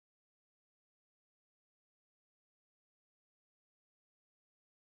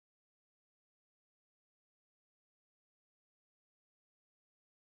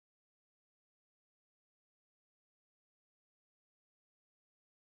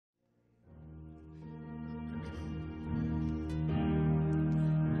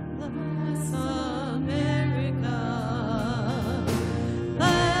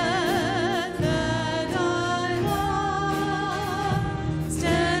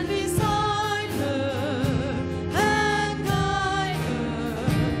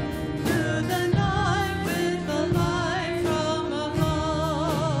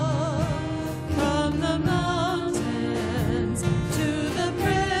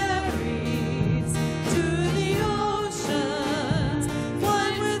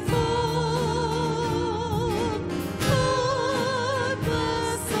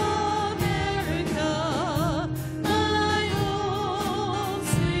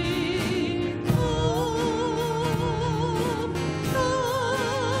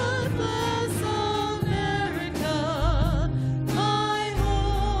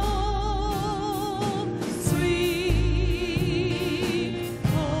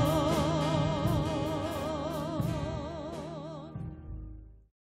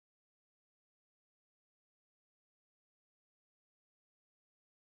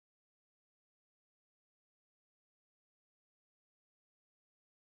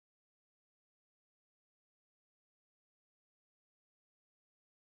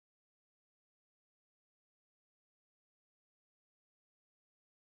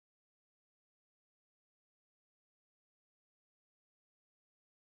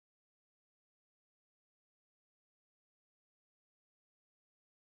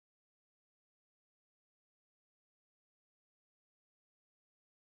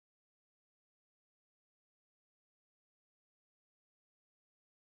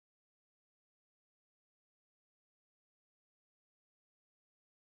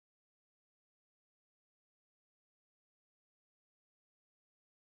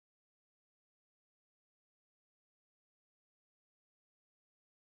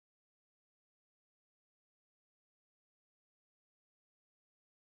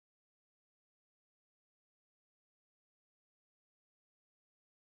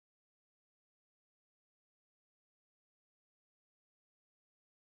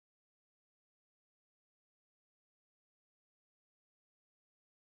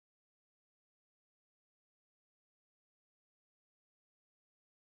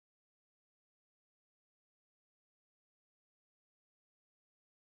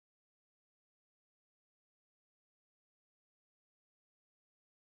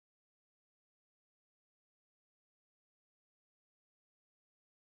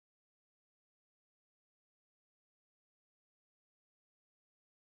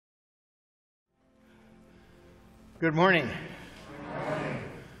Good morning. Good morning.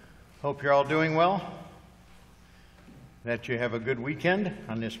 Hope you're all doing well, that you have a good weekend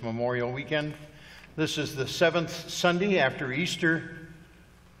on this Memorial Weekend. This is the 7th Sunday after Easter,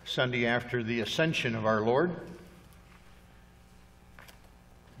 Sunday after the Ascension of our Lord.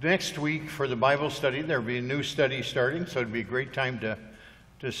 Next week for the Bible study, there will be a new study starting, so it'd be a great time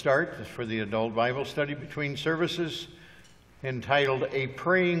to start for the adult Bible study between services, entitled A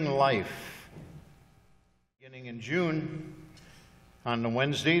Praying Life. Beginning in June, on the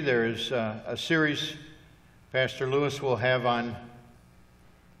Wednesday, there is a series Pastor Lewis will have on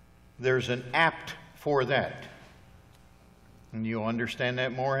There's an Apt for That. And you'll understand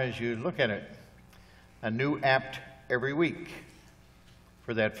that more as you look at it. A new apt every week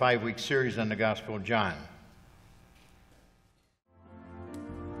for that 5-week series on the Gospel of John.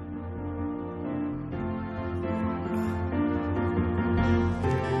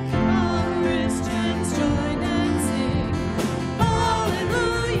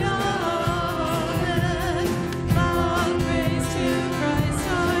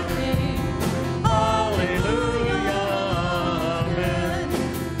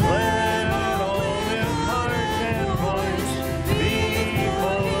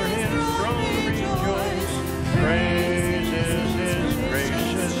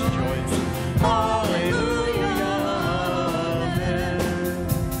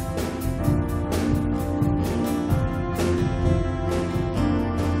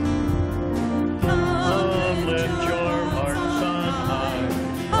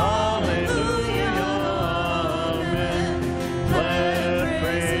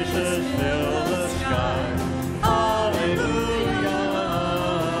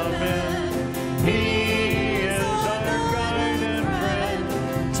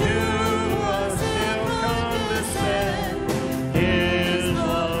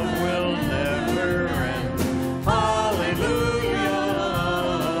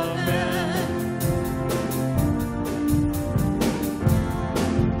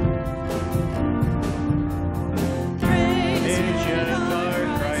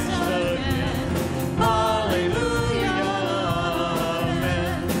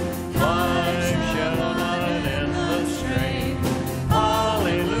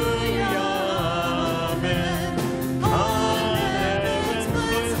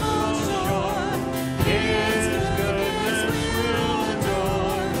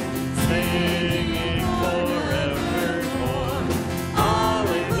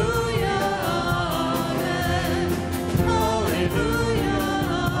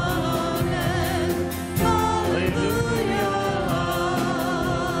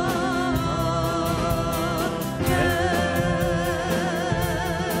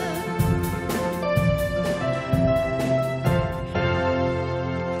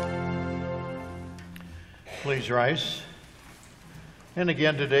 Please rise. And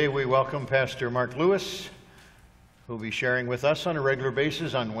again today we welcome Pastor Mark Lewis, who will be sharing with us on a regular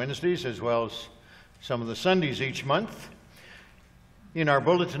basis on Wednesdays as well as some of the Sundays each month. In our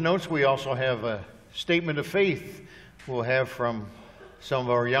bulletin notes we also have a statement of faith we'll have from some of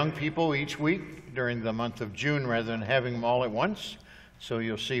our young people each week during the month of June rather than having them all at once. So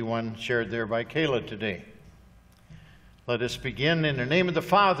you'll see one shared there by Kayla today. Let us begin in the name of the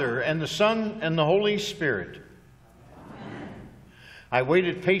Father, and the Son, and the Holy Spirit. Amen. I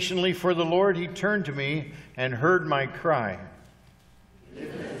waited patiently for the Lord. He turned to me and heard my cry. He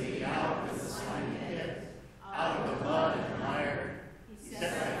lifted thee out of the slimy pit, out of the mud and mire. He set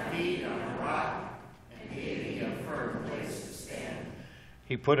thy feet on a rock, and gave thee a firm place to stand.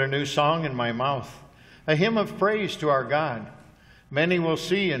 He put a new song in my mouth, a hymn of praise to our God. Many will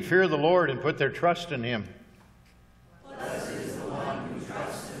see and fear the Lord and put their trust in him. Blessed is the one who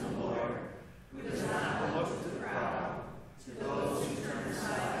trusts in the Lord, who does not look to the proud, to those who turn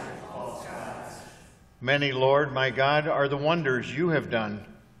aside to false gods. Many, Lord, my God, are the wonders you have done,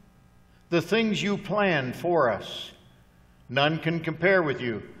 the things you planned for us. None can compare with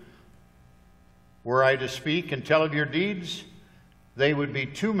you. Were I to speak and tell of your deeds, they would be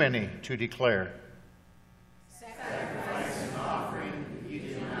too many to declare. Sacrifice and offering you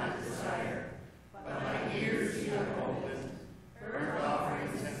did not desire, but my ears you have opened. Burnt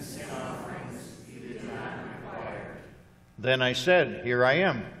offerings and sin offerings you did not require. Then I said, Here I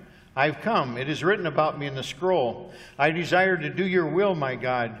am. I've come. It is written about me in the scroll. I desire to do your will, my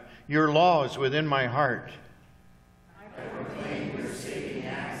God. Your law is within my heart. I proclaim your saving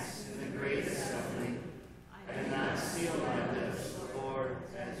acts in the great assembly. I do not seal my lips, Lord,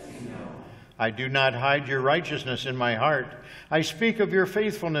 as you know. I do not hide your righteousness in my heart. I speak of your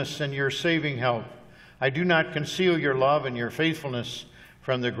faithfulness and your saving help. I do not conceal your love and your faithfulness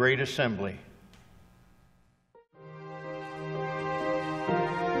from the great assembly.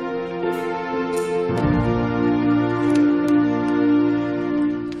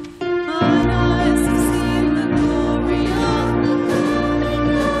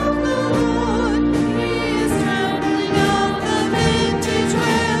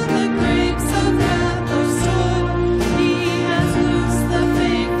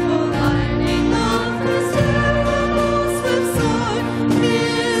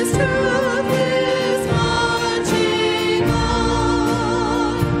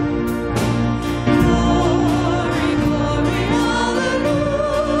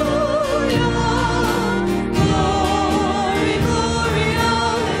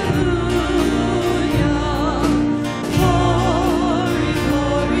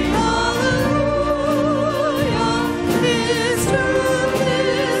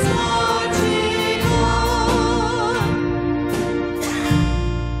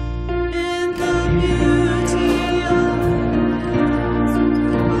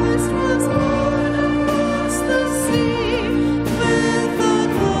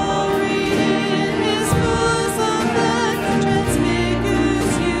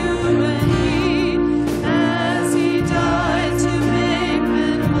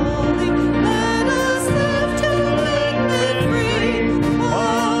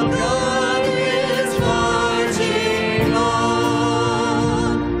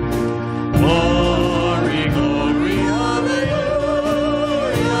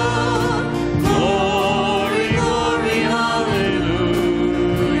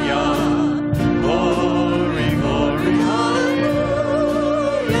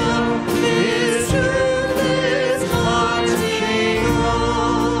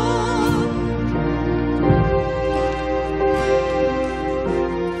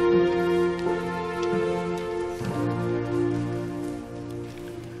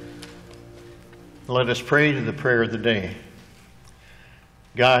 Let us pray to the prayer of the day.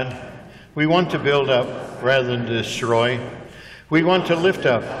 God, we want to build up rather than destroy. We want to lift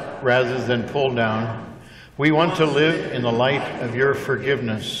up rather than pull down. We want to live in the light of your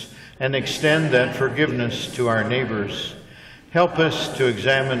forgiveness and extend that forgiveness to our neighbors. Help us to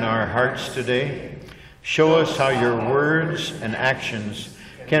examine our hearts today. Show us how your words and actions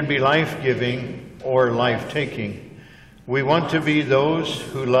can be life-giving or life-taking. We want to be those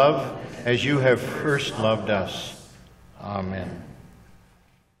who love as you have first loved us. Amen.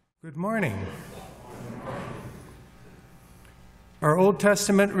 Good morning. Our Old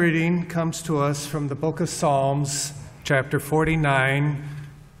Testament reading comes to us from the book of Psalms, chapter 49,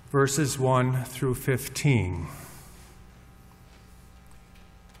 verses 1 through 15.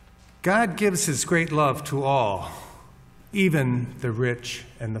 God gives his great love to all, even the rich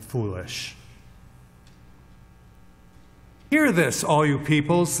and the foolish. Hear this, all you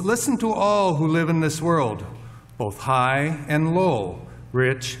peoples. Listen to all who live in this world, both high and low,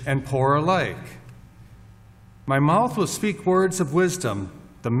 rich and poor alike. My mouth will speak words of wisdom.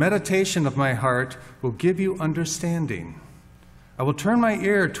 The meditation of my heart will give you understanding. I will turn my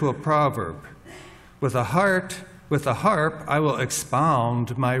ear to a proverb. With a harp, I will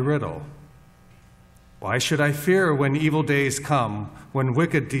expound my riddle. Why should I fear when evil days come, when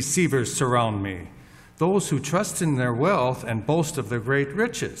wicked deceivers surround me, those who trust in their wealth and boast of their great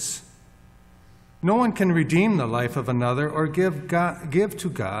riches? No one can redeem the life of another or give to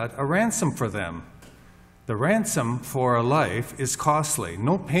God a ransom for them. The ransom for a life is costly.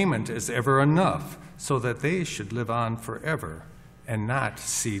 No payment is ever enough, so that they should live on forever and not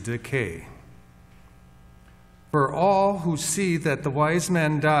see decay. For all who see that the wise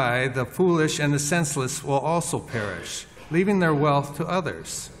men die, the foolish and the senseless will also perish, leaving their wealth to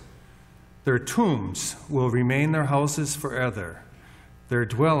others. Their tombs will remain their houses forever, their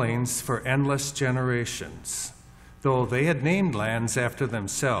dwellings for endless generations, though they had named lands after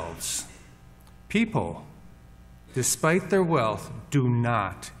themselves. People, despite their wealth, do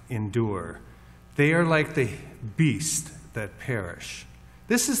not endure. They are like the beast that perish.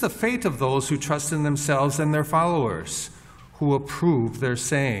 This is the fate of those who trust in themselves and their followers, who approve their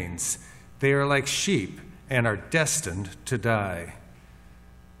sayings. They are like sheep and are destined to die.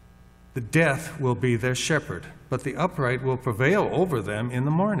 The death will be their shepherd, but the upright will prevail over them in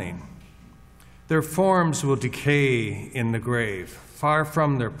the morning. Their forms will decay in the grave, far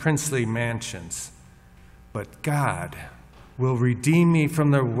from their princely mansions. But God will redeem me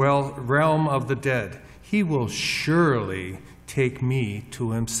from the realm of the dead. He will surely take me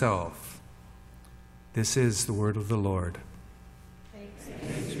to himself. This is the word of the Lord.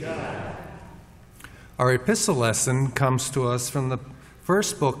 Thanks God. Our epistle lesson comes to us from the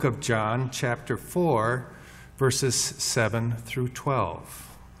first book of John, chapter 4, verses 7 through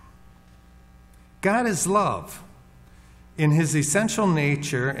 12. God is love. In his essential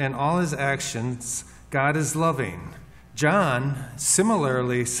nature and all his actions, God is loving. John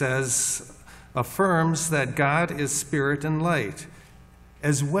similarly affirms that God is spirit and light,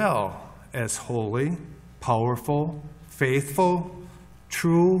 as well as holy, powerful, faithful,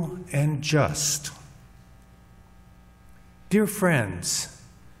 true, and just. Dear friends,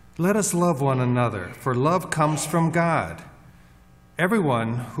 let us love one another, for love comes from God.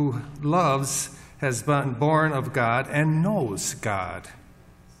 Everyone who loves has been born of God and knows God.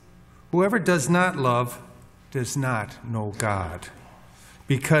 Whoever does not love does not know God,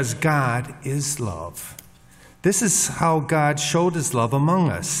 because God is love. This is how God showed his love among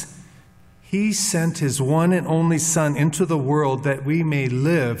us. He sent his one and only Son into the world that we may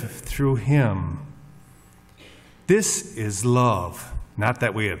live through him. This is love, not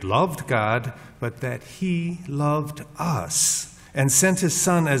that we had loved God, but that he loved us and sent his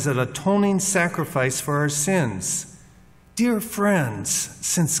Son as an atoning sacrifice for our sins. Dear friends,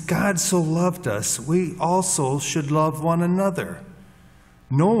 since God so loved us, we also should love one another.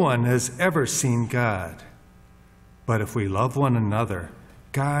 No one has ever seen God. But if we love one another,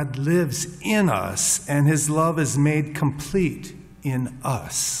 God lives in us, and his love is made complete in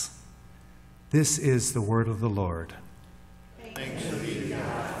us. This is the word of the Lord. Thanks be to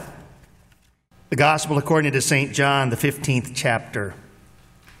God. The Gospel according to St. John, the 15th chapter.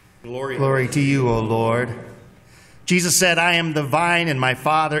 Glory to you, O Lord. Jesus said, I am the vine, and my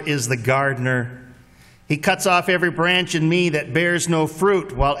Father is the gardener. He cuts off every branch in me that bears no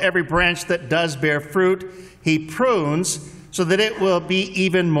fruit, while every branch that does bear fruit, he prunes, so that it will be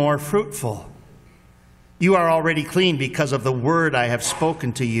even more fruitful. You are already clean because of the word I have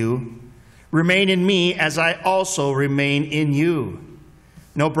spoken to you. Remain in me as I also remain in you.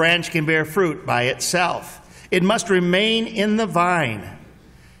 No branch can bear fruit by itself. It must remain in the vine.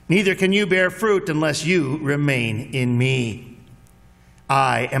 Neither can you bear fruit unless you remain in me.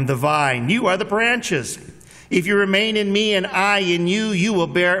 I am the vine, you are the branches. If you remain in me and I in you, you will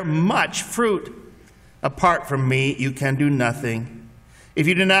bear much fruit. Apart from me, you can do nothing. If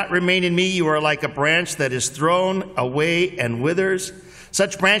you do not remain in me, you are like a branch that is thrown away and withers.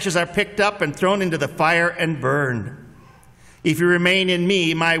 Such branches are picked up and thrown into the fire and burned. If you remain in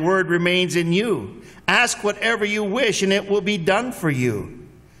me, my word remains in you. Ask whatever you wish, and it will be done for you.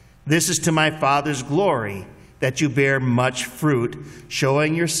 This is to my Father's glory, that you bear much fruit,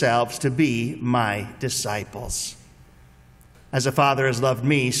 showing yourselves to be my disciples. As the Father has loved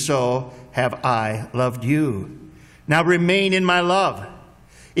me, so have I loved you. Now remain in my love.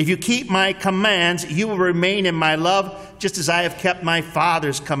 If you keep my commands, you will remain in my love, just as I have kept my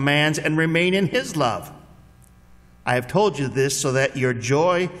Father's commands and remain in his love. I have told you this so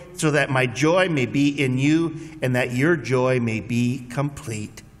that my joy may be in you and that your joy may be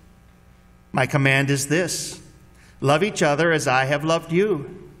complete. My command is this: love each other as I have loved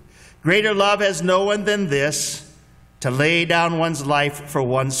you. Greater love has no one than this, to lay down one's life for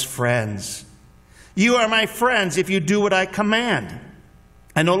one's friends. You are my friends if you do what I command.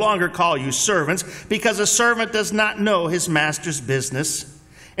 I no longer call you servants, because a servant does not know his master's business.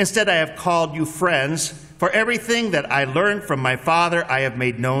 Instead, I have called you friends, for everything that I learned from my Father I have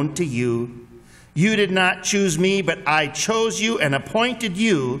made known to you. You did not choose me, but I chose you and appointed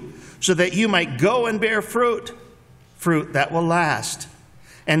you so that you might go and bear fruit, fruit that will last.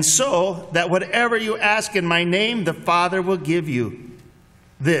 And so that whatever you ask in my name, the Father will give you.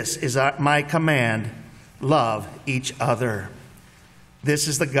 This is my command: love each other. This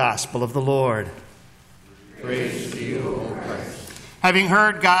is the gospel of the Lord. Praise to you, O Christ. Having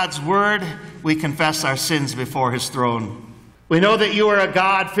heard God's word, we confess our sins before his throne. We know that you are a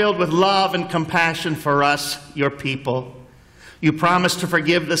God filled with love and compassion for us, your people. You promise to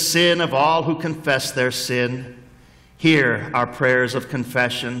forgive the sin of all who confess their sin. Hear our prayers of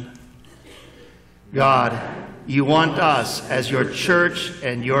confession. God, you want us as your church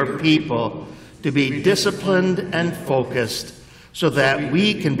and your people to be disciplined and focused so that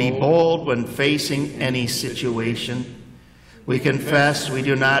we can be bold when facing any situation. We confess we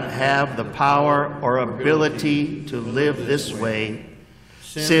do not have the power or ability to live this way.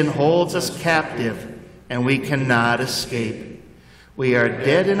 Sin holds us captive, and we cannot escape. We are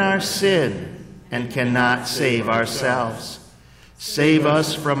dead in our sin and cannot save ourselves. Save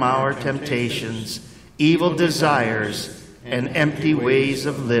us from our temptations, evil desires, and empty ways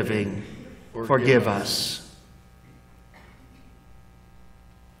of living. Forgive us.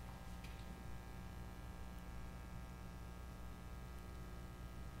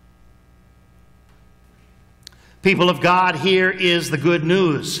 People of God, here is the good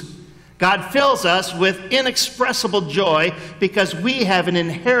news. God fills us with inexpressible joy because we have an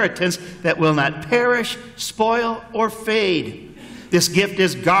inheritance that will not perish, spoil, or fade. This gift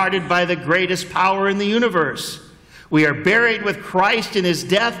is guarded by the greatest power in the universe. We are buried with Christ in his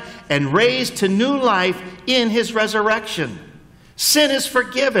death and raised to new life in his resurrection. Sin is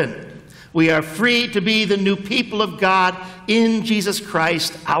forgiven. We are free to be the new people of God in Jesus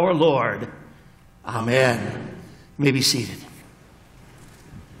Christ our Lord. Amen. You may be seated.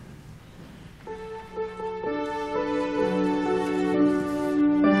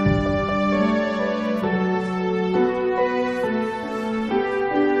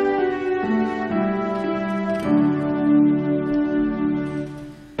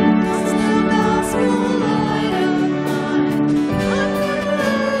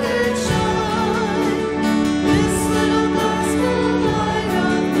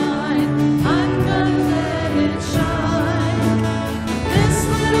 I'm gonna let it shine.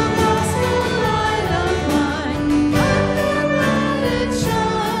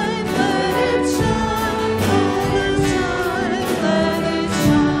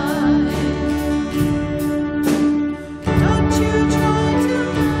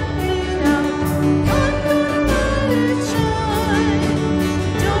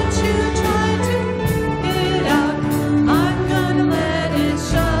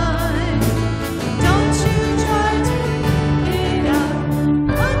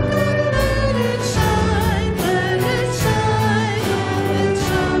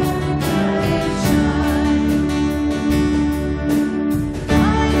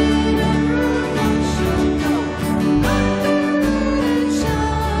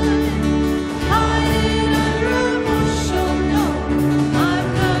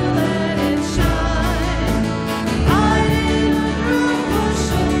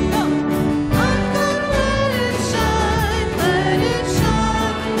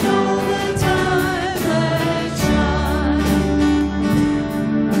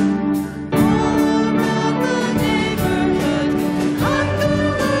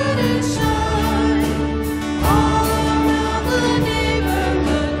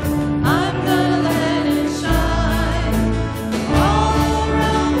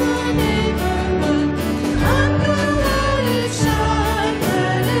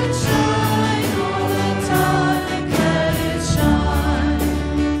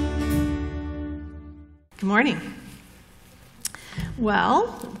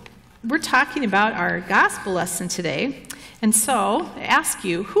 Well, we're talking about our gospel lesson today. And so, I ask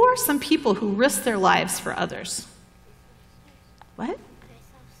you, who are some people who risk their lives for others? What?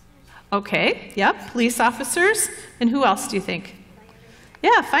 Okay, yep, police officers. And who else do you think?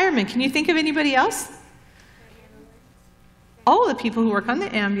 Yeah, firemen. Can you think of anybody else? Oh, the people who work on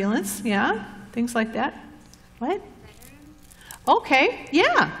the ambulance, yeah, things like that. What? Okay,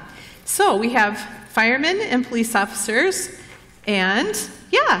 yeah. So we have firemen and police officers, and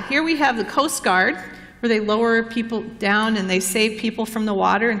yeah, here we have the Coast Guard, where they lower people down and they save people from the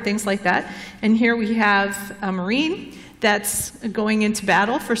water and things like that. And here we have a Marine that's going into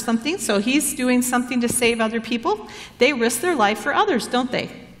battle for something, so he's doing something to save other people. They risk their life for others, don't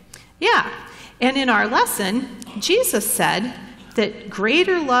they? Yeah. And in our lesson, Jesus said that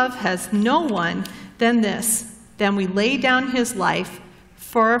greater love has no one than this, than we lay down his life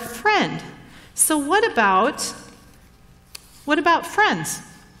for a friend. So what about friends?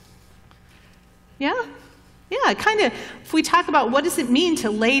 Yeah? Yeah, kind of, if we talk about what does it mean to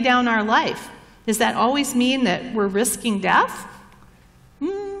lay down our life, does that always mean that we're risking death?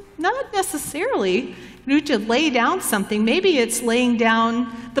 Not necessarily. You need to lay down something. Maybe it's laying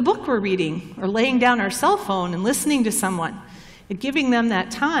down the book we're reading, or laying down our cell phone and listening to someone, and giving them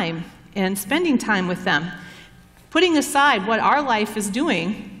that time and spending time with them, putting aside what our life is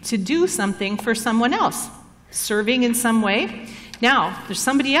doing to do something for someone else, serving in some way. Now, there's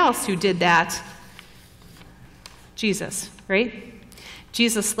somebody else who did that. Jesus, right?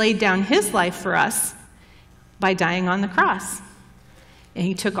 Jesus laid down his life for us by dying on the cross. And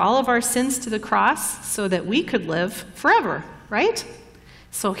he took all of our sins to the cross so that we could live forever, right?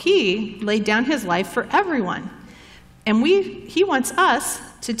 So he laid down his life for everyone. And he wants us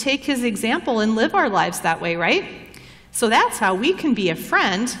to take his example and live our lives that way, right? So that's how we can be a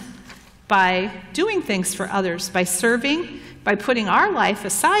friend, by doing things for others, by serving, by putting our life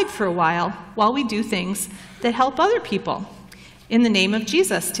aside for a while we do things that help other people in the name of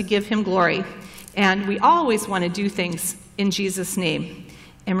Jesus, to give him glory. And we always want to do things in Jesus' name.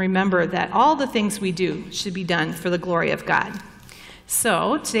 And remember that all the things we do should be done for the glory of God.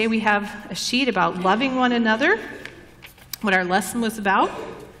 So today we have a sheet about loving one another, what our lesson was about.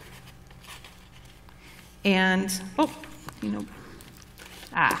 And,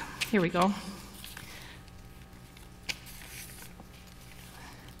 here we go.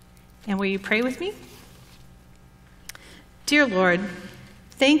 And will you pray with me? Dear Lord,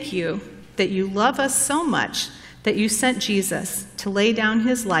 thank you that you love us so much that you sent Jesus to lay down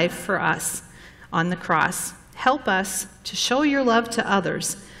his life for us on the cross. Help us to show your love to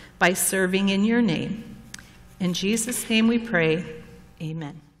others by serving in your name. In Jesus' name we pray,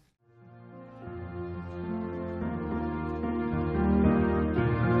 amen.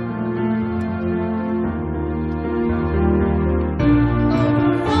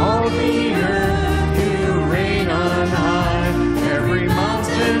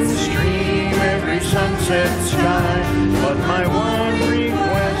 Sunset sky, but my one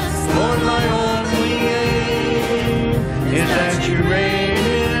request, Lord, my only aim, is that you reign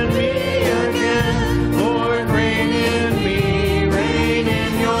in me again. Lord, reign in me, reign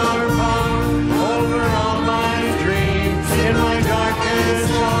in your power, over all my dreams, in my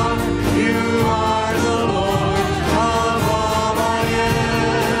darkest hour. You are the Lord of all I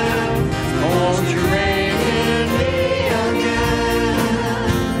am. Won't you reign in me again?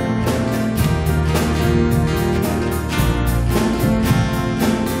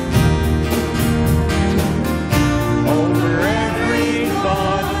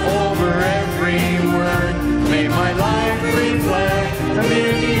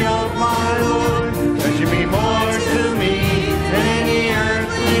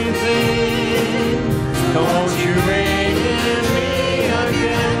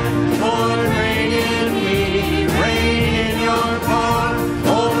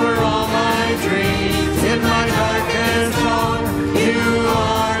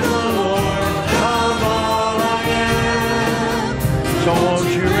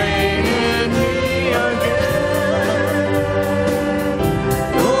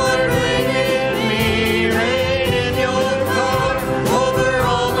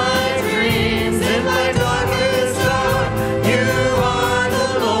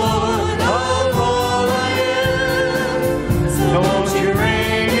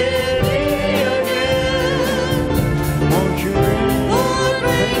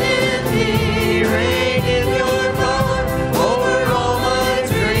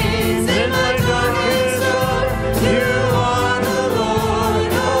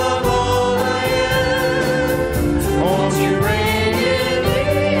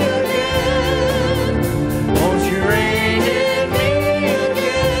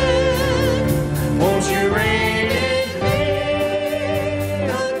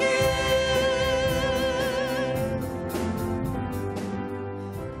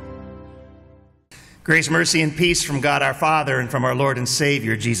 Grace, mercy, and peace from God our Father and from our Lord and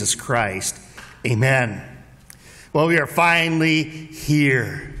Savior, Jesus Christ. Amen. Well, we are finally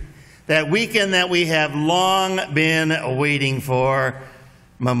here. That weekend that we have long been waiting for,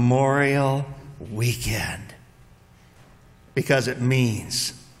 Memorial Weekend. Because it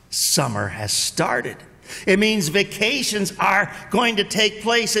means summer has started. It means vacations are going to take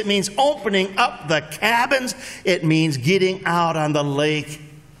place. It means opening up the cabins. It means getting out on the lake.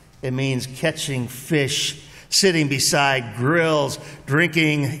 It means catching fish, sitting beside grills,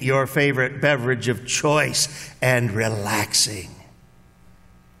 drinking your favorite beverage of choice, and relaxing.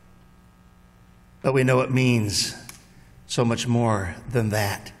 But we know it means so much more than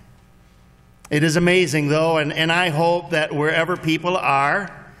that. It is amazing, though, and I hope that wherever people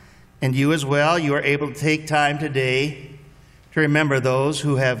are, and you as well, you are able to take time today to remember those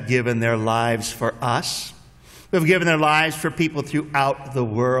who have given their lives for us, who have given their lives for people throughout the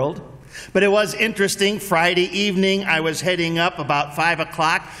world. But it was interesting. Friday evening, I was heading up about 5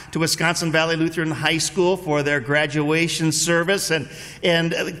 o'clock to Wisconsin Valley Lutheran High School for their graduation service,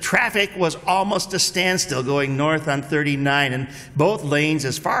 and traffic was almost a standstill going north on 39 in both lanes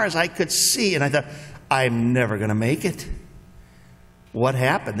as far as I could see. And I thought, I'm never going to make it. What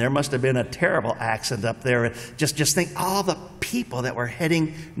happened? There must have been a terrible accident up there. Just think all the people that were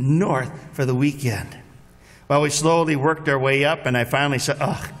heading north for the weekend. Well, we slowly worked our way up, and I finally said,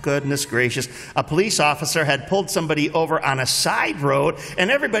 oh, goodness gracious. A police officer had pulled somebody over on a side road, and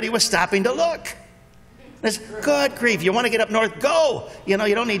everybody was stopping to look. I said, good grief, you want to get up north? Go! You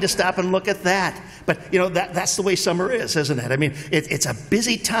don't need to stop and look at that. But, that's the way summer is, isn't it? I mean, it's a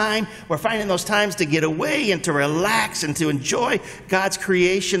busy time. We're finding those times to get away and to relax and to enjoy God's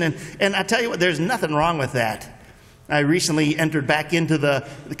creation. And I tell you what, there's nothing wrong with that. I recently entered back into the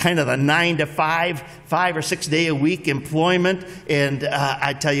kind of the 9 to 5 or 6 day a week employment. And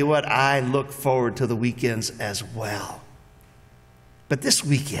I tell you what, I look forward to the weekends as well. But this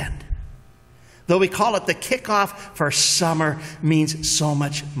weekend, though we call it the kickoff for summer, means so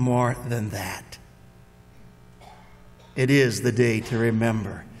much more than that. It is the day to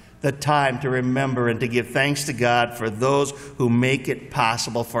remember, the time to remember and to give thanks to God for those who make it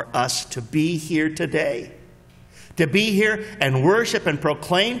possible for us to be here today. To be here and worship and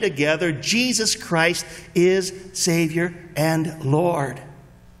proclaim together Jesus Christ is Savior and Lord.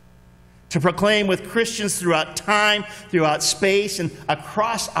 To proclaim with Christians throughout time, throughout space, and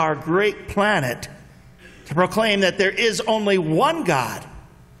across our great planet. To proclaim that there is only one God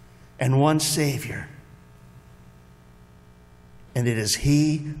and one Savior. And it is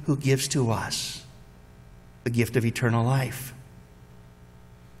He who gives to us the gift of eternal life.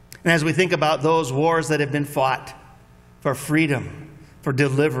 And as we think about those wars that have been fought for freedom, for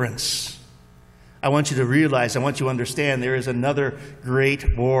deliverance, I want you to realize, I want you to understand there is another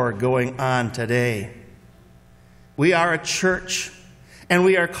great war going on today. We are a church, and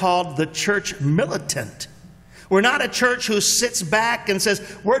we are called the church militant. We're not a church who sits back and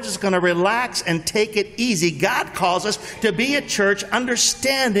says, we're just going to relax and take it easy. God calls us to be a church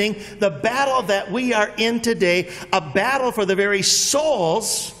understanding the battle that we are in today, a battle for the very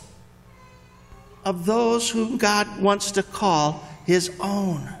souls of those whom God wants to call His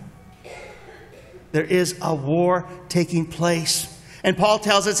own. There is a war taking place. And Paul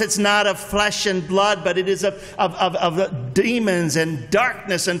tells us it's not of flesh and blood, but it is of demons and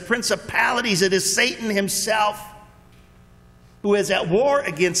darkness and principalities. It is Satan himself who is at war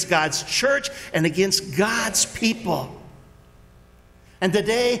against God's church and against God's people. And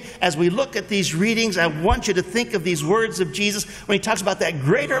today, as we look at these readings, I want you to think of these words of Jesus when He talks about that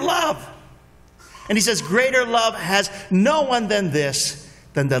greater love. And He says, greater love has no one than this,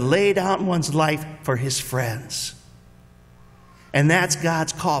 than to lay down one's life for his friends. And that's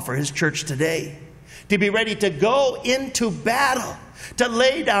God's call for His church today. To be ready to go into battle, to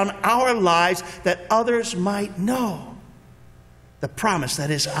lay down our lives that others might know the promise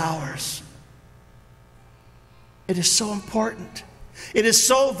that is ours. It is so important. It is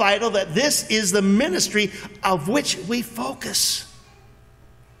so vital that this is the ministry of which we focus.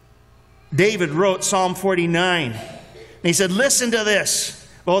 David wrote Psalm 49. And he said, listen to this.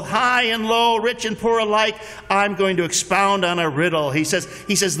 Both high and low, rich and poor alike, I'm going to expound on a riddle. He says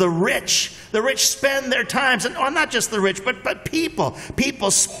the rich spend their times, and not just the rich, but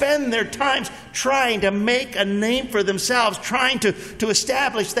people spend their times trying to make a name for themselves, trying to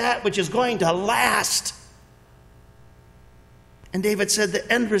establish that which is going to last. And David said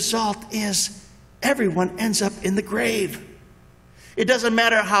the end result is everyone ends up in the grave. It doesn't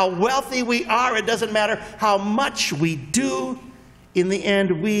matter how wealthy we are. It doesn't matter how much we do. In the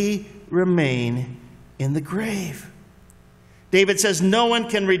end, we remain in the grave. David says, no one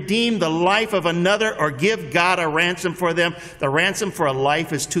can redeem the life of another or give God a ransom for them. The ransom for a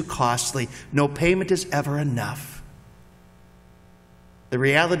life is too costly. No payment is ever enough. The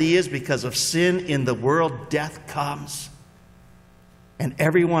reality is, because of sin in the world, death comes. And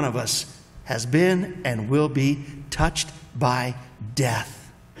every one of us has been and will be touched by death.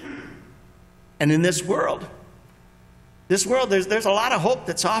 And in this world, there's a lot of hope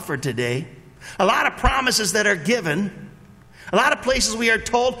that's offered today. A lot of promises that are given. A lot of places we are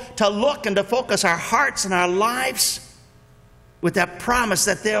told to look and to focus our hearts and our lives with that promise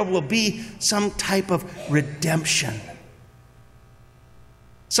that there will be some type of redemption.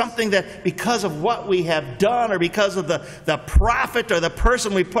 Something that because of what we have done or because of the prophet or the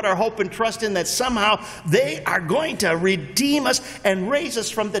person we put our hope and trust in, that somehow they are going to redeem us and raise us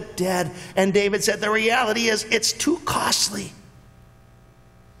from the dead. And David said the reality is it's too costly.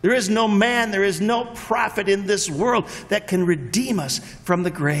 There is no man, there is no prophet in this world that can redeem us from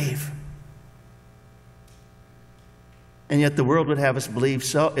the grave. And yet the world would have us believe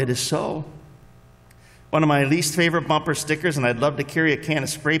so. It is so. One of my least favorite bumper stickers, and I'd love to carry a can of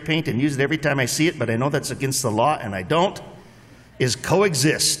spray paint and use it every time I see it, but I know that's against the law, and I don't, is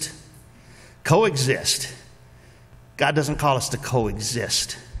coexist. Coexist. God doesn't call us to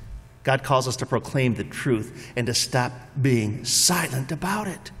coexist. God calls us to proclaim the truth and to stop being silent about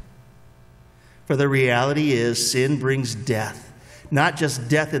it. For the reality is, sin brings death. Not just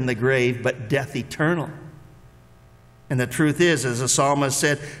death in the grave, but death eternal. And the truth is, as the psalmist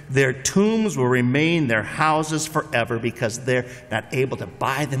said, their tombs will remain their houses forever because they're not able to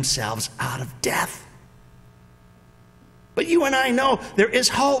buy themselves out of death. But you and I know there is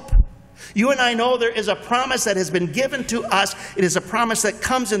hope. You and I know there is a promise that has been given to us. It is a promise that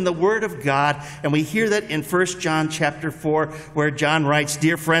comes in the Word of God. And we hear that in 1 John chapter 4, where John writes,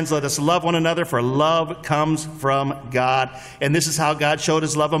 "Dear friends, let us love one another, for love comes from God. And this is how God showed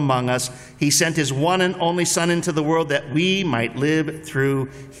his love among us. He sent his one and only Son into the world that we might live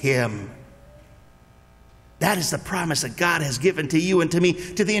through him." That is the promise that God has given to you and to me,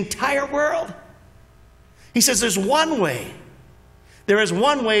 to the entire world. He says there's one way. There is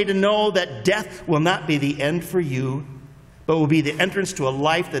one way to know that death will not be the end for you, but will be the entrance to a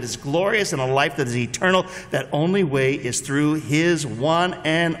life that is glorious and a life that is eternal. That only way is through his one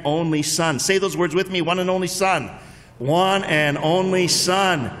and only Son. Say those words with me, one and only Son. One and only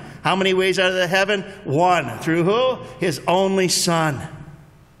Son. How many ways out of the heaven? One. Through who? His only Son.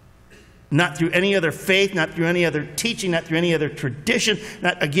 Not through any other faith, not through any other teaching, not through any other tradition,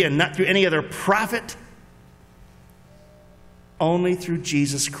 not through any other prophet. Only through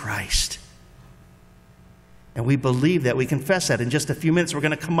Jesus Christ. And we believe that. We confess that. In just a few minutes, we're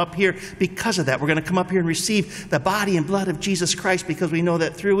going to come up here because of that. We're going to come up here and receive the body and blood of Jesus Christ because we know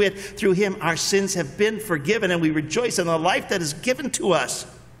that through him, our sins have been forgiven, and we rejoice in the life that is given to us.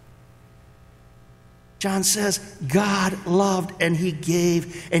 John says, God loved and he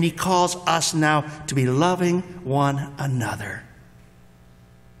gave, and he calls us now to be loving one another.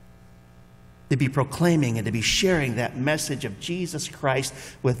 To be proclaiming and to be sharing that message of Jesus Christ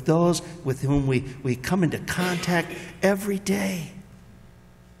with those with whom we come into contact every day.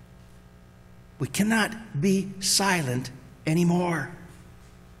 We cannot be silent anymore.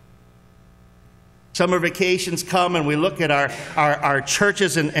 Summer vacations come and we look at our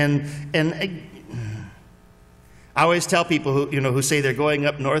churches and I always tell people who say they're going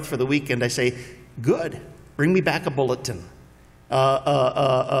up north for the weekend, I say, good, bring me back a bulletin. And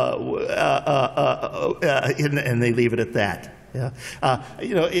they leave it at that. Yeah.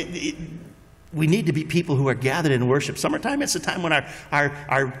 We need to be people who are gathered in worship. Summertime, it's a time when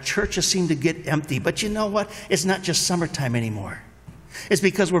our churches seem to get empty. But you know what? It's not just summertime anymore. It's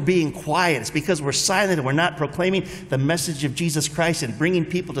because we're being quiet. It's because we're silent and we're not proclaiming the message of Jesus Christ and bringing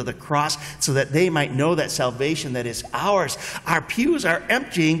people to the cross so that they might know that salvation that is ours. Our pews are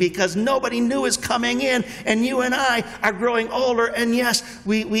emptying because nobody new is coming in, and you and I are growing older, and yes,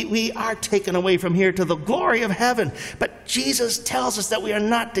 we are taken away from here to the glory of heaven. But Jesus tells us that we are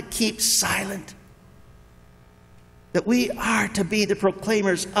not to keep silent, that we are to be the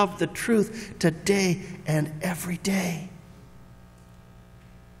proclaimers of the truth today and every day.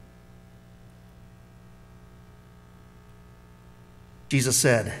 Jesus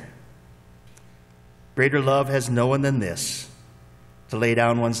said, "Greater love has no one than this, to lay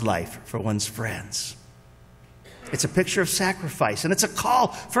down one's life for one's friends." It's a picture of sacrifice, and it's a call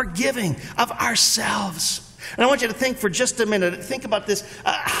for giving of ourselves. And I want you to think for just a minute, think about this.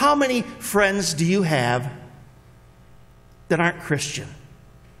 How many friends do you have that aren't Christian?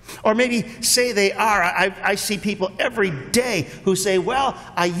 Or maybe say they are. I see people every day who say, well,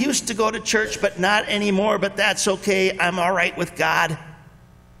 I used to go to church, but not anymore, but that's okay. I'm all right with God.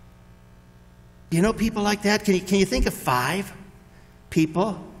 You know people like that? Can you think of 5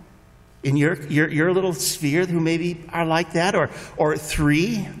 people in your little sphere who maybe are like that? Or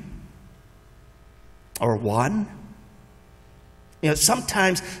 3? Or 1? You know,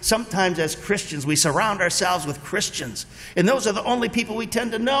 sometimes as Christians, we surround ourselves with Christians. And those are the only people we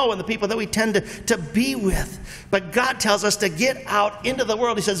tend to know and the people that we tend to be with. But God tells us to get out into the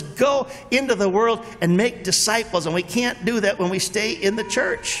world. He says, go into the world and make disciples. And we can't do that when we stay in the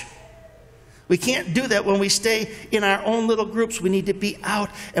church. We can't do that when we stay in our own little groups. We need to be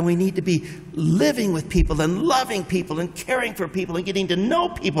out and we need to be living with people and loving people and caring for people and getting to know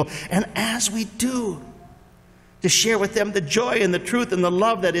people. And as we do, to share with them the joy and the truth and the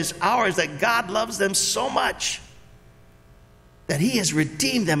love that is ours, that God loves them so much, that He has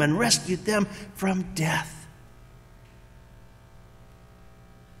redeemed them and rescued them from death.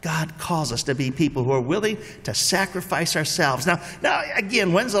 God calls us to be people who are willing to sacrifice ourselves. Now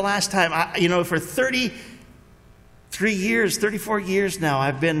again, when's the last time? For 33 years, 34 years now,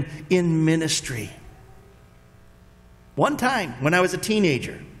 I've been in ministry. One time when I was a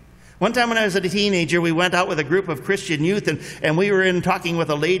teenager, we went out with a group of Christian youth, and we were talking with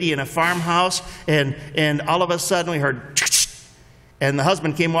a lady in a farmhouse, and all of a sudden we heard, and the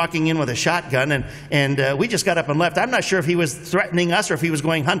husband came walking in with a shotgun, and we just got up and left. I'm not sure if he was threatening us or if he was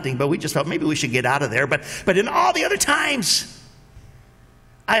going hunting, but we just felt maybe we should get out of there. But in all the other times,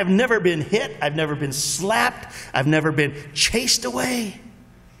 I have never been hit, I've never been slapped, I've never been chased away.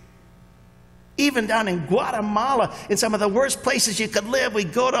 Even down in Guatemala, in some of the worst places you could live, we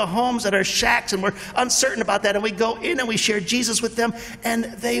go to homes that are shacks and we're uncertain about that, and we go in and we share Jesus with them, and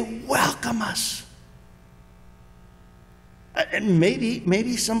they welcome us. And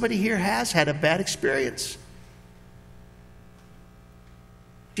maybe somebody here has had a bad experience.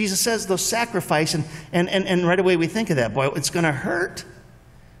 Jesus says those sacrifice, and right away we think of that. Boy, it's going to hurt.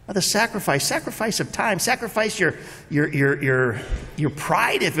 The sacrifice of time, sacrifice your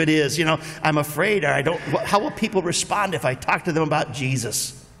pride if it is. I'm afraid, or I don't. How will people respond if I talk to them about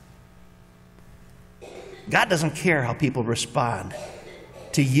Jesus? God doesn't care how people respond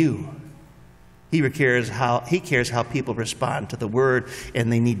to you. He cares how people respond to the Word,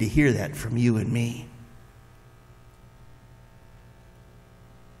 and they need to hear that from you and me.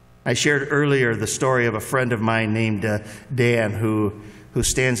 I shared earlier the story of a friend of mine named Dan who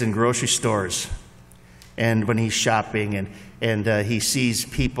stands in grocery stores, and when he's shopping and he sees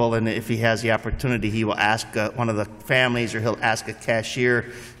people, and if he has the opportunity, he will ask one of the families, or he'll ask a cashier.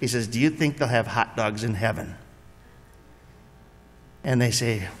 He says, do you think they'll have hot dogs in heaven? And they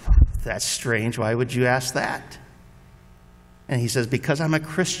say, that's strange. Why would you ask that? And he says, because I'm a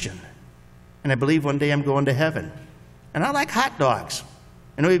Christian, and I believe one day I'm going to heaven. And I like hot dogs.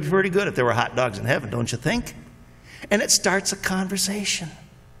 And it would be pretty good if there were hot dogs in heaven, don't you think? And it starts a conversation.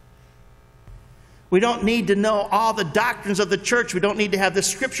 We don't need to know all the doctrines of the church. We don't need to have the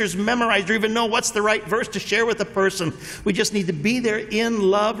scriptures memorized or even know what's the right verse to share with a person. We just need to be there in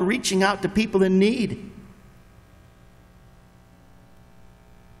love, reaching out to people in need.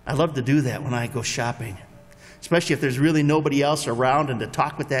 I love to do that when I go shopping, especially if there's really nobody else around, and to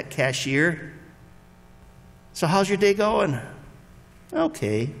talk with that cashier. So how's your day going?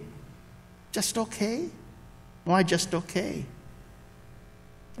 Okay. Just okay? Why just okay?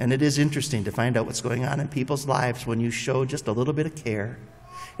 And it is interesting to find out what's going on in people's lives when you show just a little bit of care.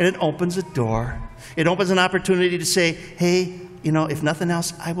 And it opens a door. It opens an opportunity to say, hey, if nothing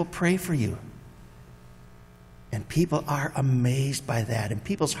else, I will pray for you. And people are amazed by that. And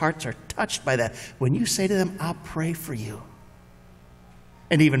people's hearts are touched by that. When you say to them, I'll pray for you.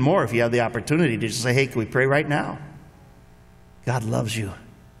 And even more if you have the opportunity to just say, hey, can we pray right now? God loves you.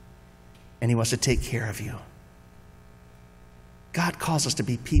 And He wants to take care of you. God calls us to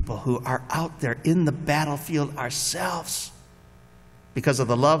be people who are out there in the battlefield ourselves because of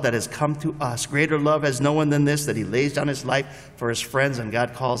the love that has come to us. Greater love has no one than this, that He lays down His life for His friends, and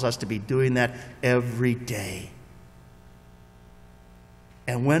God calls us to be doing that every day.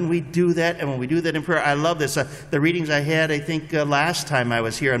 And when we do that, and when we do that in prayer, I love this. The readings I had, I think last time I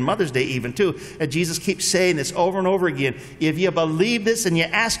was here, on Mother's Day even too, Jesus keeps saying this over and over again. If you believe this and you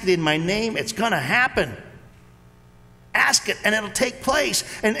ask it in my name, it's going to happen. Ask it and it'll take place.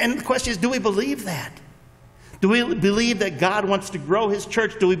 And the question is, do we believe that? Do we believe that God wants to grow His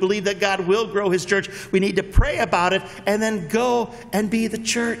church? Do we believe that God will grow His church? We need to pray about it and then go and be the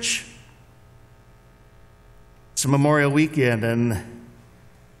church. It's a Memorial Weekend, and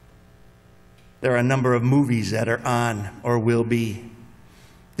there are a number of movies that are on or will be.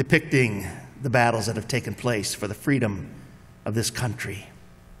 depicting the battles that have taken place for the freedom of this country.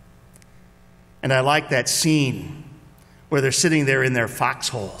 And I like that scene where they're sitting there in their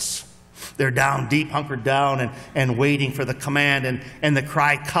foxholes. They're down deep, hunkered down, and waiting for the command. And the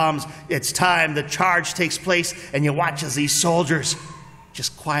cry comes. It's time. The charge takes place. And you watch as these soldiers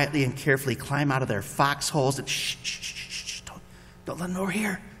just quietly and carefully climb out of their foxholes. And shh, don't let them know we're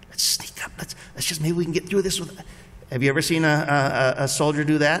here. Let's sneak up. Let's just, maybe we can get through this. Have you ever seen a soldier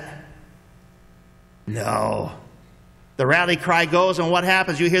do that? No. The rally cry goes, and what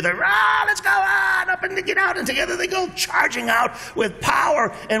happens? You hear the, let's go on, up and get out, and together they go charging out with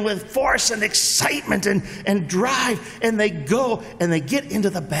power and with force and excitement and drive, and they go and they get into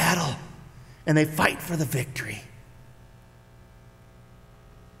the battle, and they fight for the victory.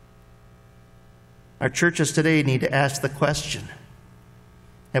 Our churches today need to ask the question,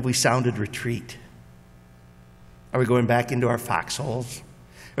 have we sounded retreat? Are we going back into our foxholes?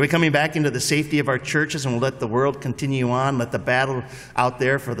 Are we coming back into the safety of our churches and we'll let the world continue on, let the battle out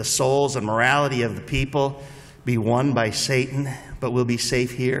there for the souls and morality of the people be won by Satan, but we'll be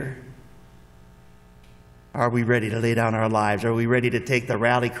safe here? Are we ready to lay down our lives? Are we ready to take the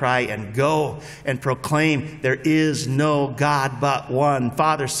rally cry and go and proclaim there is no God but one,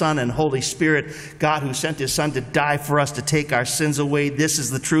 Father, Son, and Holy Spirit, God who sent his Son to die for us to take our sins away. This is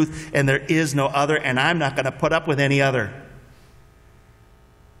the truth, and there is no other, and I'm not going to put up with any other.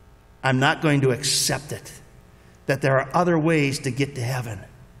 I'm not going to accept it, that there are other ways to get to heaven.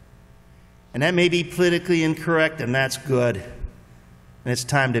 And that may be politically incorrect, and that's good. And it's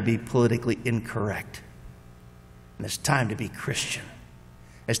time to be politically incorrect. And it's time to be Christian.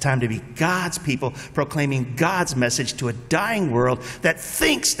 It's time to be God's people proclaiming God's message to a dying world that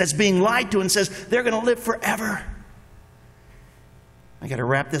thinks, that's being lied to and says they're going to live forever. I got to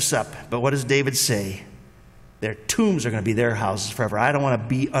wrap this up, but what does David say? Their tombs are going to be their houses forever. I don't want to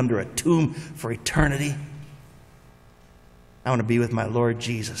be under a tomb for eternity. I want to be with my Lord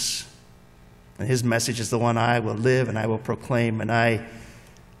Jesus. And his message is the one I will live and I will proclaim. And I,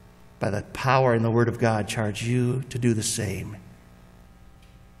 by the power and the word of God, charge you to do the same.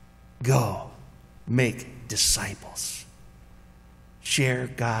 Go, make disciples. Share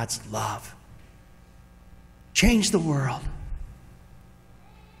God's love. Change the world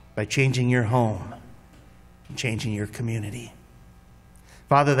by changing your home. Changing your community.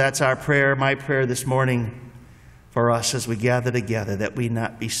 Father, that's our prayer, my prayer this morning for us as we gather together, that we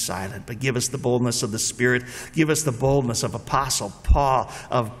not be silent, but give us the boldness of the Spirit. Give us the boldness of Apostle Paul,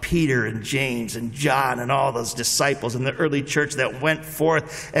 of Peter and James and John and all those disciples in the early church that went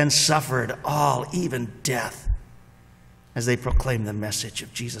forth and suffered all, even death, as they proclaimed the message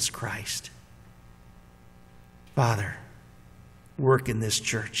of Jesus Christ. Father, work in this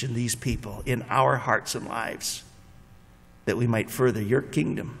church, in these people, in our hearts and lives, that we might further your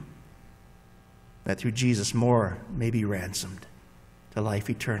kingdom, that through Jesus more may be ransomed to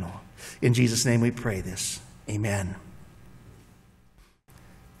life eternal. In Jesus' name we pray this. Amen.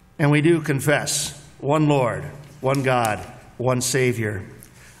 And we do confess one Lord, one God, one Savior.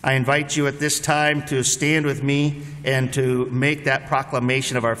 I invite you at this time to stand with me and to make that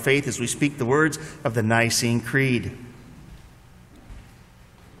proclamation of our faith as we speak the words of the Nicene Creed.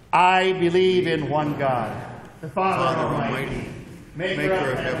 I believe in one God, the Father Almighty, maker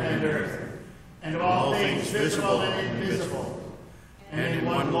of heaven and earth, and of all things visible and invisible, and in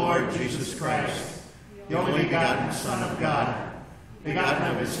one Lord Jesus Christ, the only begotten Son of God,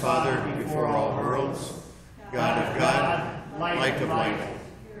 begotten of his Father before all worlds, God of God, light of light,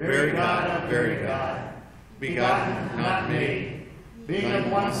 very God of very God, begotten, not made, being of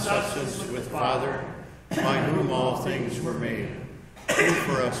one substance with the Father, by whom all things were made, who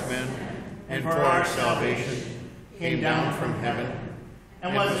for us men, and for our salvation, came down from heaven,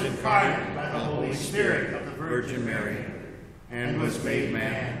 and was incarnate by the Holy Spirit of the Virgin Mary, and was made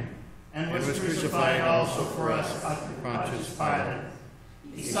man, and was crucified also for us under Pontius Pilate.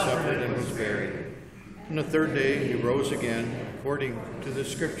 He suffered and was buried. On the third day he rose again, according to the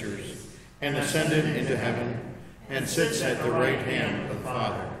Scriptures, and ascended into heaven, and sits at the right hand of the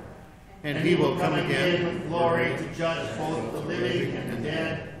Father. And he will come again with glory to judge both the living and the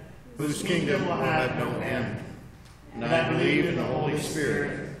dead, whose kingdom will have no end. And I believe in the Holy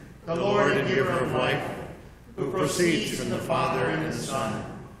Spirit, the Lord and giver of life, who proceeds from the Father and the Son,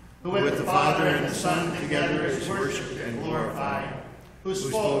 who with the Father and the Son together is worshipped and glorified, who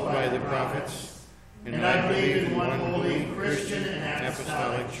spoke by the prophets. And I believe in one holy Christian and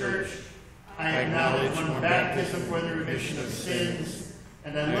apostolic church. I acknowledge one baptism for the remission of sins,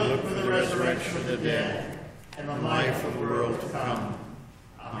 and I look for the resurrection of the dead and the life of the world to come.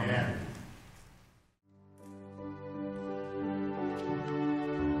 Amen.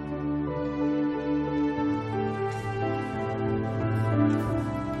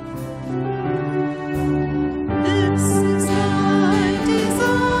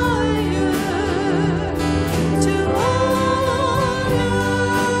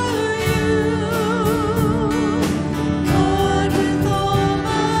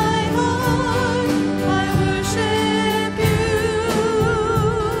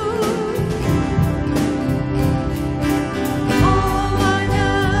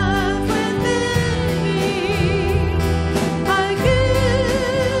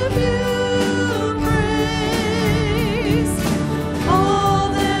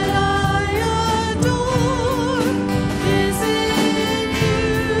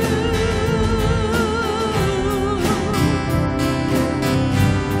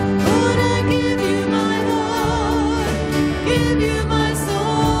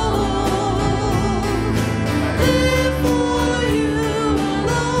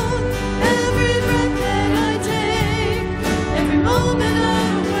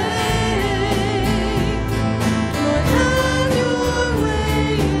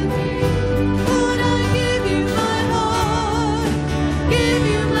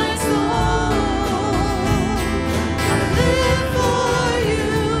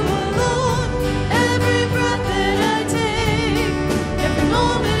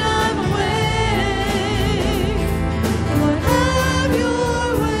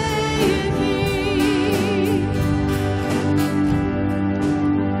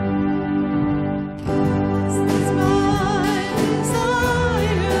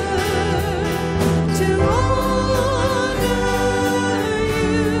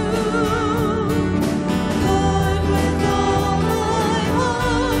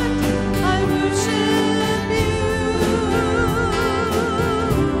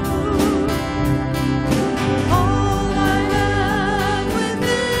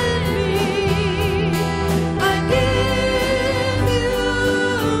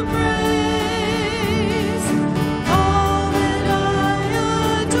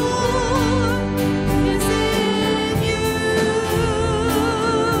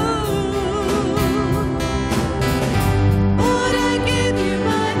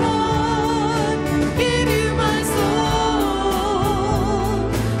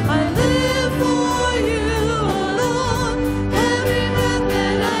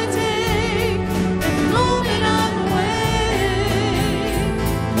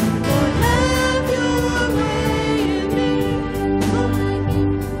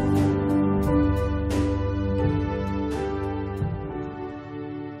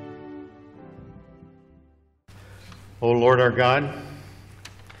 O Lord our God,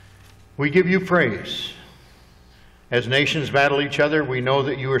 we give you praise. As nations battle each other, we know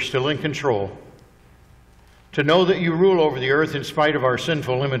that you are still in control. To know that you rule over the earth in spite of our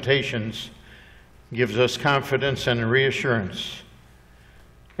sinful limitations gives us confidence and reassurance.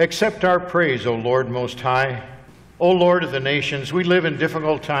 Accept our praise, O Lord Most High. O Lord of the nations, we live in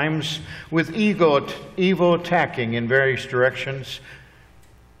difficult times with evil attacking in various directions.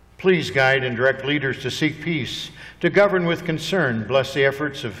 Please guide and direct leaders to seek peace, to govern with concern. Bless the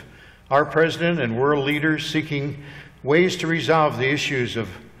efforts of our president and world leaders seeking ways to resolve the issues of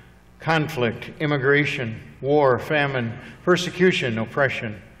conflict, immigration, war, famine, persecution,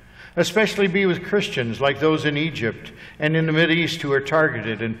 oppression. Especially be with Christians like those in Egypt and in the Mideast who are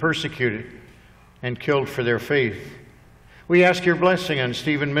targeted and persecuted and killed for their faith. We ask your blessing on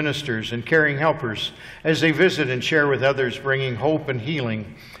Stephen ministers and caring helpers as they visit and share with others, bringing hope and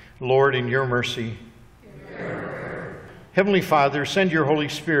healing. Lord, in your mercy. Heavenly Father, send your Holy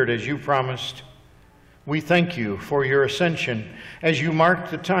Spirit as you promised. We thank you for your ascension as you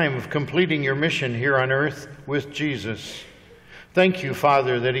marked the time of completing your mission here on earth with Jesus. Thank you,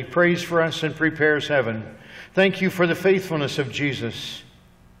 Father, that he prays for us and prepares heaven. Thank you for the faithfulness of Jesus.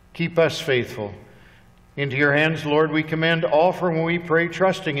 Keep us faithful. Into your hands, Lord, we commend all for whom we pray,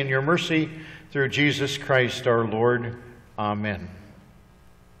 trusting in your mercy through Jesus Christ our Lord. Amen.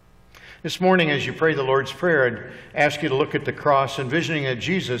 This morning, as you pray the Lord's Prayer, I'd ask you to look at the cross, envisioning that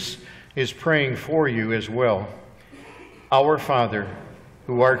Jesus is praying for you as well. Our Father,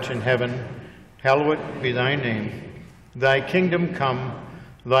 who art in heaven, hallowed be thy name. Thy kingdom come,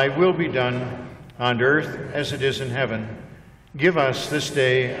 thy will be done, on earth as it is in heaven. Give us this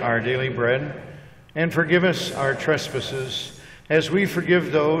day our daily bread, and forgive us our trespasses, as we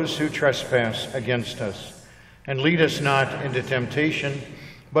forgive those who trespass against us. And lead us not into temptation,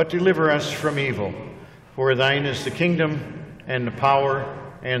 but deliver us from evil. For thine is the kingdom, and the power,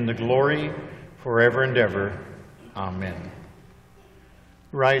 and the glory, forever and ever. Amen.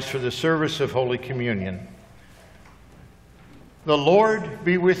 Rise for the service of Holy Communion. The Lord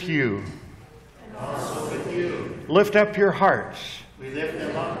be with you. And also with you. Lift up your hearts. We lift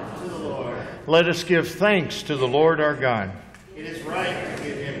them up to the Lord. Let us give thanks to the Lord our God. It is right to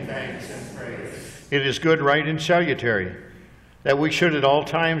give him thanks and praise. It is good, right, and salutary that we should at all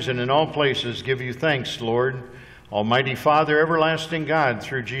times and in all places give you thanks, Lord, Almighty Father, everlasting God,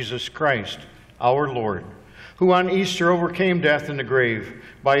 through Jesus Christ, our Lord, who on Easter overcame death and the grave,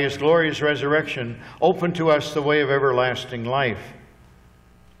 by his glorious resurrection, opened to us the way of everlasting life.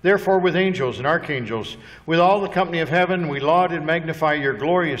 Therefore, with angels and archangels, with all the company of heaven, we laud and magnify your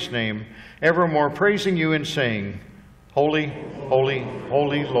glorious name, evermore praising you and saying, Holy, holy,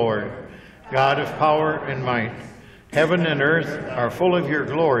 holy Lord, God of power and might, heaven and earth are full of your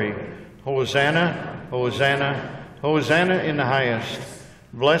glory. Hosanna, Hosanna, Hosanna in the highest.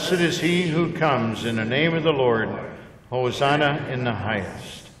 Blessed is he who comes in the name of the Lord. Hosanna in the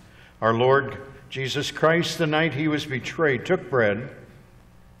highest. Our Lord Jesus Christ, the night he was betrayed, took bread.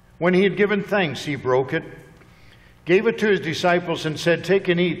 When he had given thanks, he broke it, gave it to his disciples, and said, Take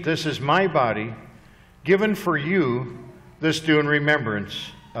and eat, this is my body, given for you. This do in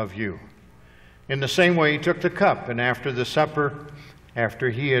remembrance of you. In the same way, he took the cup, and after the supper, after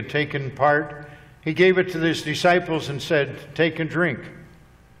he had taken part, he gave it to his disciples and said, Take and drink.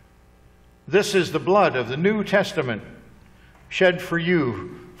 This is the blood of the New Testament, shed for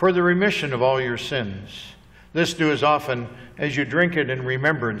you for the remission of all your sins. This do as often as you drink it in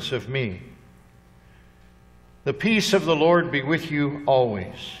remembrance of me. The peace of the Lord be with you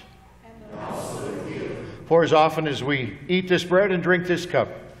always. And also with you. For as often as we eat this bread and drink this cup,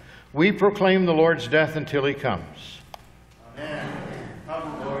 we proclaim the Lord's death until he comes. Amen.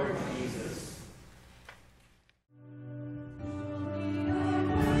 Come, Lord Jesus.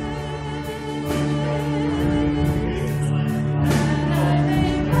 Thank you.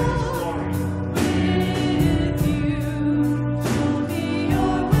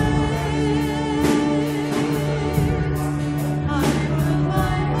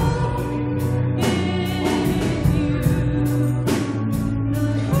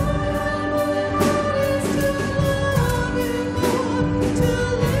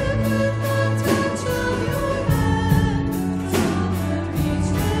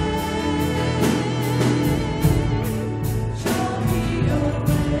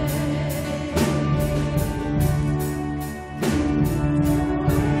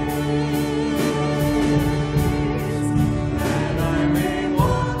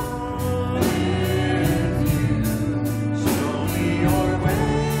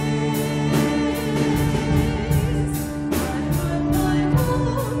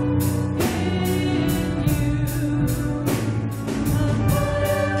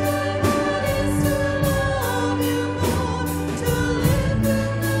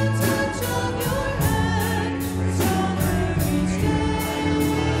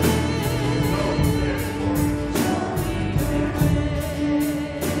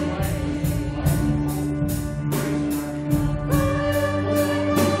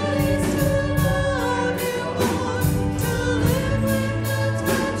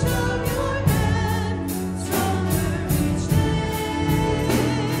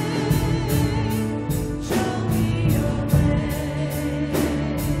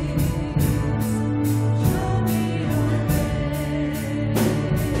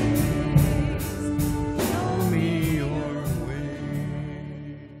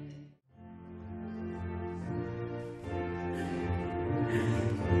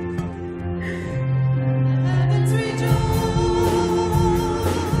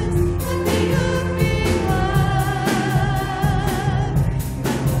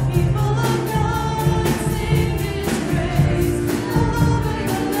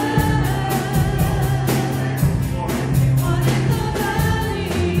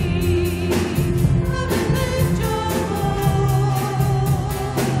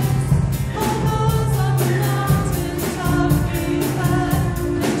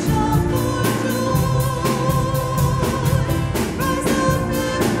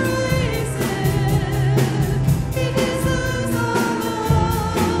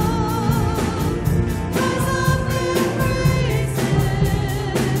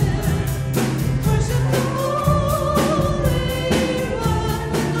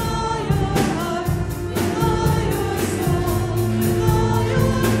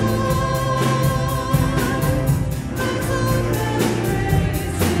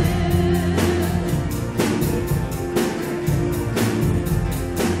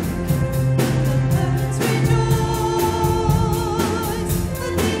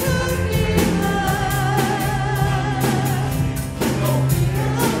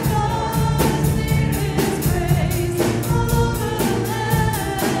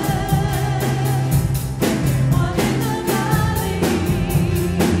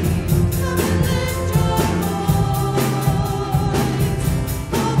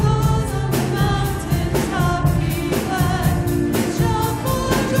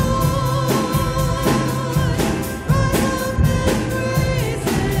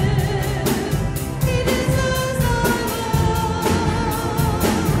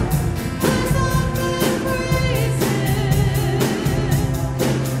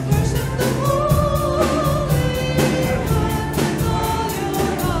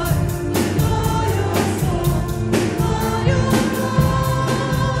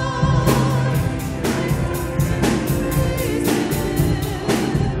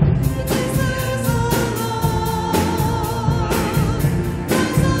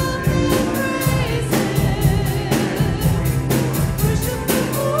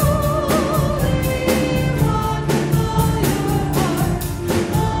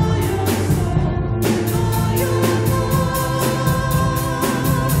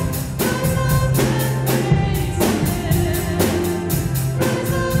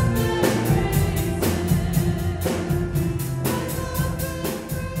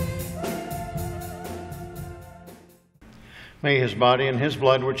 May his body and his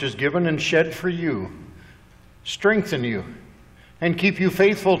blood, which is given and shed for you, strengthen you and keep you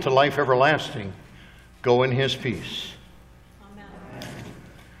faithful to life everlasting. Go in his peace. Amen.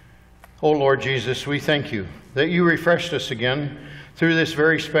 O Lord Jesus, we thank you that you refreshed us again through this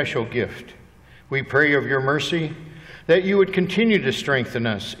very special gift. We pray of your mercy that you would continue to strengthen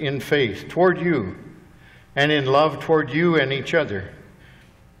us in faith toward you and in love toward you and each other.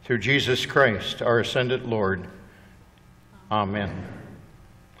 Through Jesus Christ, our ascended Lord. Amen.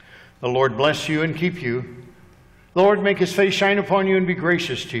 The Lord bless you and keep you. The Lord make his face shine upon you and be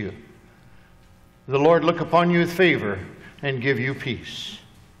gracious to you. The Lord look upon you with favor and give you peace.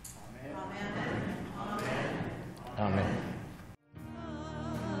 Amen. Amen. Amen.